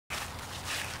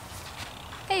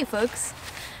Hey folks!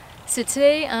 So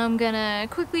today I'm gonna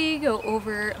quickly go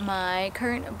over my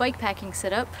current bike packing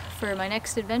setup for my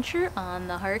next adventure on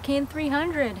the Huracan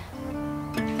 300.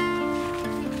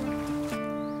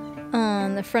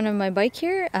 On the front of my bike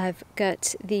here I've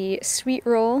got the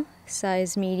Sweetroll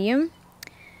size medium,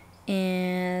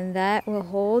 and that will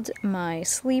hold my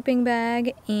sleeping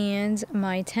bag and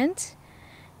my tent.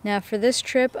 Now for this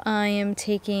trip I am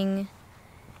taking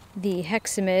the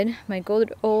Hexamid, my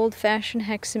good old-fashioned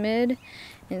Hexamid,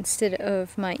 instead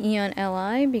of my Eon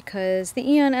Li, because the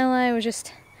Eon Li was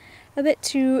just a bit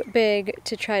too big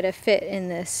to try to fit in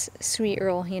this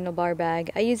Sweetroll handlebar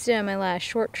bag. I used it on my last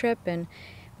short trip and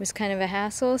it was kind of a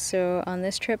hassle, so on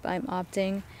this trip I'm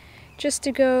opting just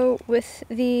to go with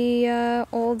the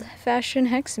old-fashioned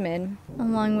Hexamid.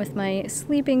 Along with my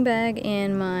sleeping bag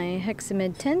and my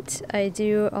Hexamid tent, I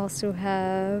do also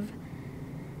have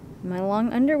my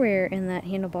long underwear in that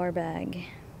handlebar bag.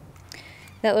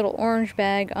 That little orange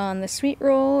bag on the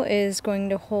Sweetroll is going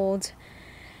to hold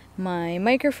my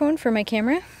microphone for my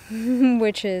camera,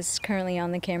 which is currently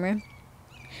on the camera,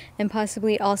 and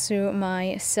possibly also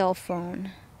my cell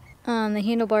phone. On the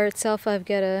handlebar itself I've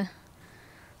got a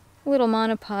little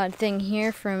monopod thing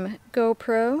here from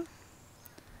GoPro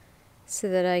so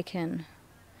that I can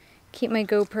keep my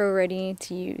GoPro ready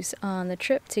to use on the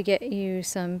trip to get you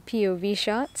some POV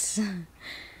shots.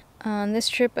 On this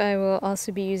trip I will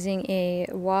also be using a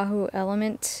Wahoo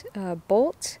Element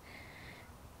bolt.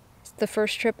 It's the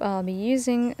first trip I'll be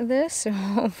using this, so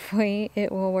hopefully it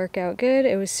will work out good.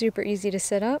 It was super easy to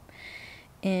set up,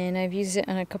 and I've used it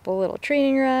on a couple little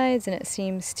training rides and it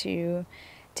seems to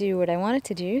do what I want it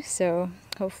to do, so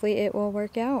hopefully it will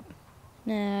work out.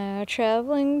 Now,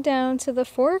 traveling down to the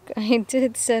fork, I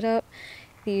did set up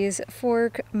these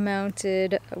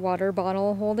fork-mounted water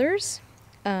bottle holders.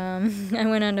 I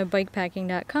went on to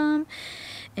bikepacking.com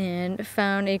and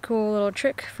found a cool little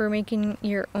trick for making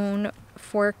your own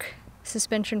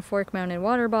suspension fork-mounted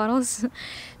water bottles.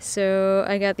 So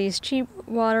I got these cheap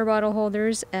water bottle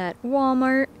holders at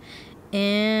Walmart,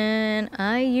 and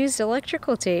I used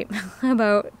electrical tape,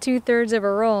 about 2/3 of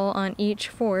a roll on each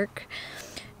fork,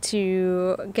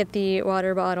 to get the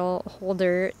water bottle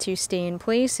holder to stay in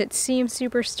place. It seems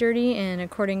super sturdy, and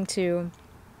according to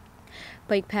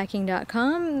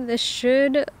bikepacking.com, this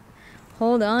should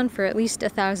hold on for at least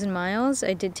 1,000 miles.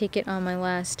 I did take it on my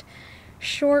last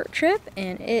short trip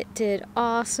and it did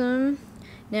awesome.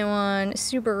 Now on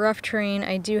super rough terrain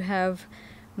I do have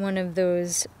one of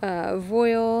those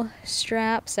voile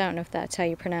straps, I don't know if that's how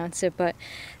you pronounce it, but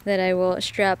that I will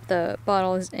strap the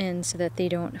bottles in so that they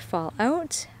don't fall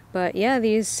out. But yeah,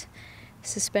 these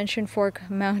suspension fork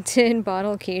mounted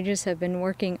bottle cages have been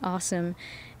working awesome.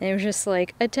 And it was just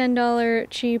like a $10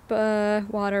 cheap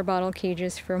water bottle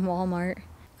cages from Walmart.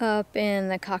 Up in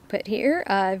the cockpit here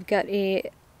I've got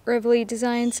a Revelate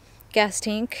Designs Gas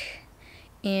Tank,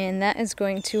 and that is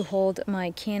going to hold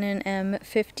my Canon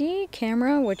M50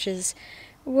 camera, which is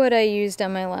what I used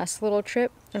on my last little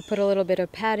trip. I put a little bit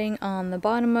of padding on the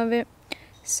bottom of it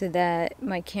so that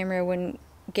my camera wouldn't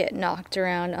get knocked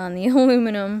around on the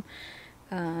aluminum,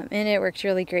 and it worked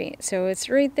really great. So it's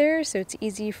right there, so it's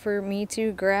easy for me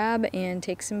to grab and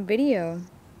take some video.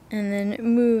 And then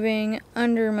moving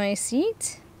under my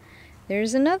seat,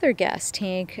 there's another gas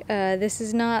tank. This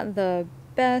is not the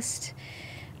best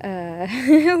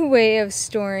way of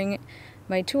storing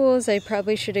my tools. I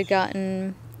probably should have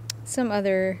gotten some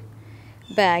other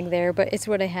bag there, but it's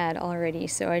what I had already,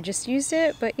 so I just used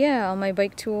it. But yeah, all my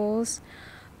bike tools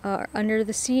are under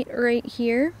the seat right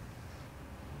here.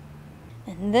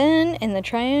 And then in the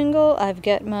triangle I've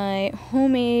got my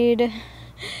homemade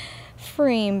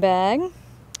frame bag.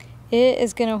 It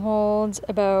is gonna hold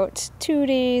about 2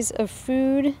 days of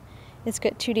food. It's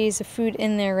got 2 days of food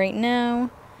in there right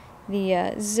now.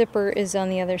 The zipper is on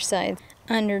the other side.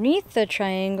 Underneath the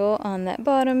triangle on that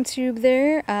bottom tube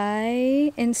there,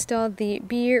 I installed the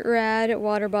B-Rad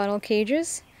water bottle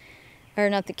cages. Or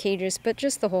not the cages, but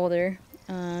just the holder.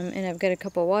 And I've got a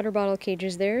couple water bottle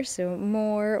cages there, so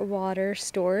more water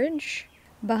storage.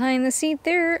 Behind the seat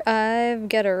there, I've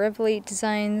got a Revelate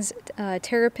Designs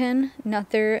Terrapin, not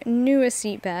their newest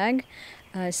seat bag.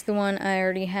 It's the one I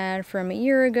already had from a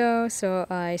year ago, so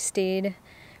I stayed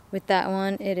with that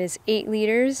one. It is 8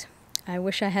 liters. I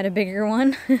wish I had a bigger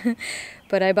one,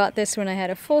 but I bought this when I had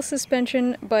a full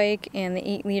suspension bike, and the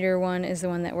 8-liter one is the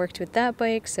one that worked with that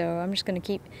bike, so I'm just going to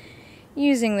keep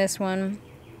using this one.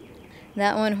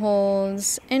 That one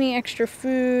holds any extra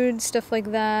food, stuff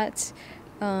like that,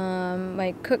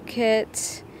 my cook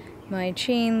kit, my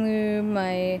chain lube,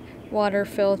 my water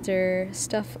filter,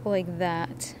 stuff like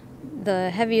that.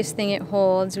 the heaviest thing it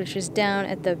holds, which is down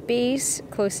at the base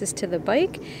closest to the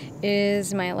bike,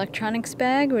 is my electronics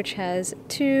bag, which has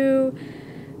 2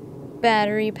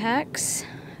 battery packs,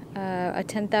 a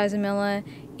 10,000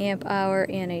 milliamp hour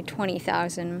and a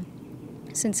 20,000.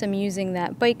 Since I'm using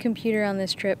that bike computer on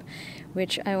this trip,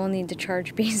 which I will need to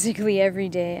charge basically every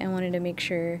day, I wanted to make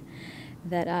sure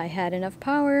that I had enough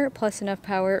power, plus enough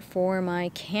power for my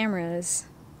cameras.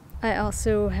 I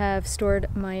also have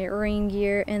stored my rain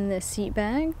gear in the seat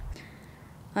bag.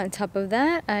 On top of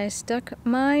that, I stuck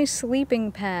my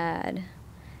sleeping pad.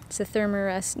 It's a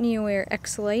Thermarest NeoAir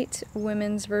X-Lite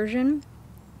women's version.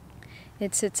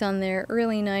 It sits on there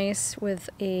really nice with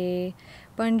a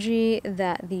bungee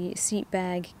that the seat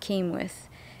bag came with.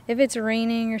 If it's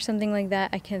raining or something like that,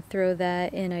 I can throw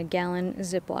that in a gallon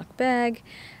Ziploc bag.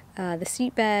 The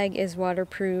seat bag is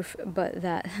waterproof, but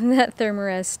that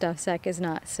Thermarest stuff sack is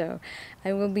not, so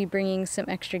I will be bringing some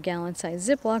extra gallon-sized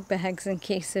Ziploc bags in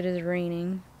case it is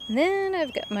raining. And then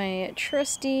I've got my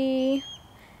trusty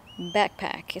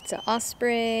backpack. It's an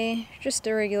Osprey, just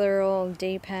a regular old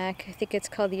day pack. I think it's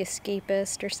called the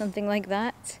Escapist or something like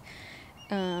that.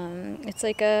 It's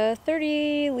like a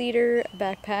 30-liter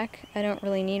backpack. I don't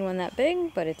really need one that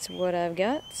big, but it's what I've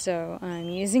got, so I'm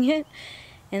using it.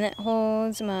 And that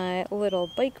holds my little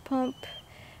bike pump,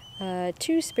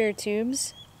 2 spare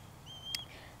tubes.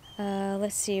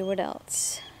 Let's see, what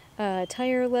else?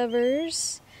 Tire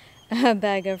levers, a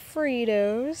bag of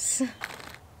Fritos,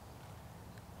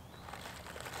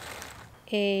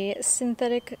 a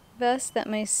synthetic vest that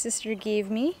my sister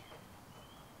gave me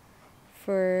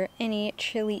for any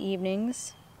chilly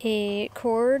evenings, a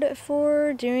cord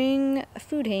for doing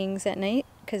food hangs at night,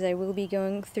 because I will be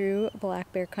going through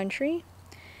Black Bear Country,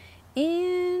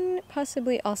 and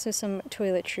possibly also some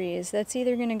toiletries. That's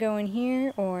either going to go in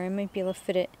here, or I might be able to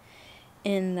fit it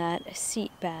in that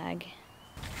seat bag.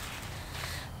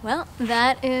 Well,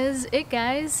 that is it,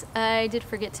 guys. I did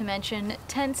forget to mention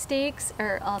tent stakes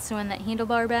are also in that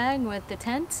handlebar bag with the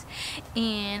tent,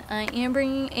 and I am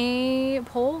bringing a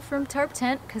pole from Tarp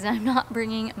Tent because I'm not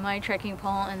bringing my trekking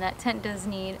pole, and that tent does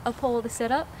need a pole to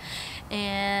set up,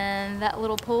 and that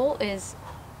little pole is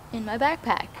in my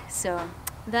backpack. So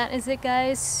that is it,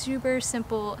 guys. Super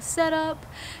simple setup.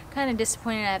 Kind of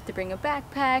disappointed I have to bring a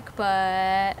backpack,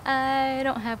 but I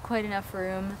don't have quite enough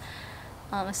room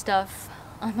on the stuff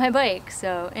on my bike,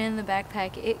 so in the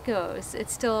backpack it goes.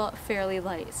 It's still fairly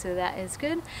light, so that is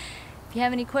good. If you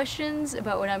have any questions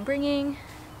about what I'm bringing,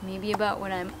 maybe about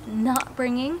what I'm not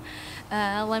bringing,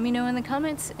 let me know in the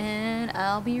comments and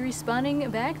I'll be responding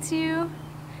back to you.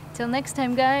 Till next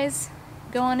time, guys,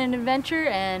 go on an adventure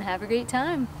and have a great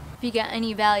time. If you got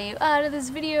any value out of this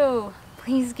video,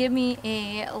 please give me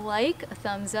a like, a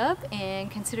thumbs up, and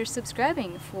consider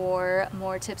subscribing for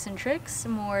more tips and tricks,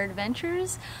 more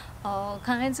adventures, all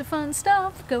kinds of fun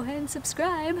stuff. Go ahead and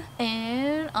subscribe,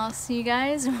 and I'll see you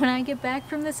guys when I get back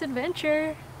from this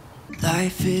adventure.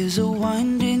 Life is a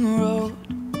winding road,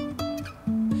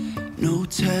 no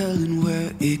telling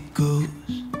where it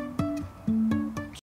goes.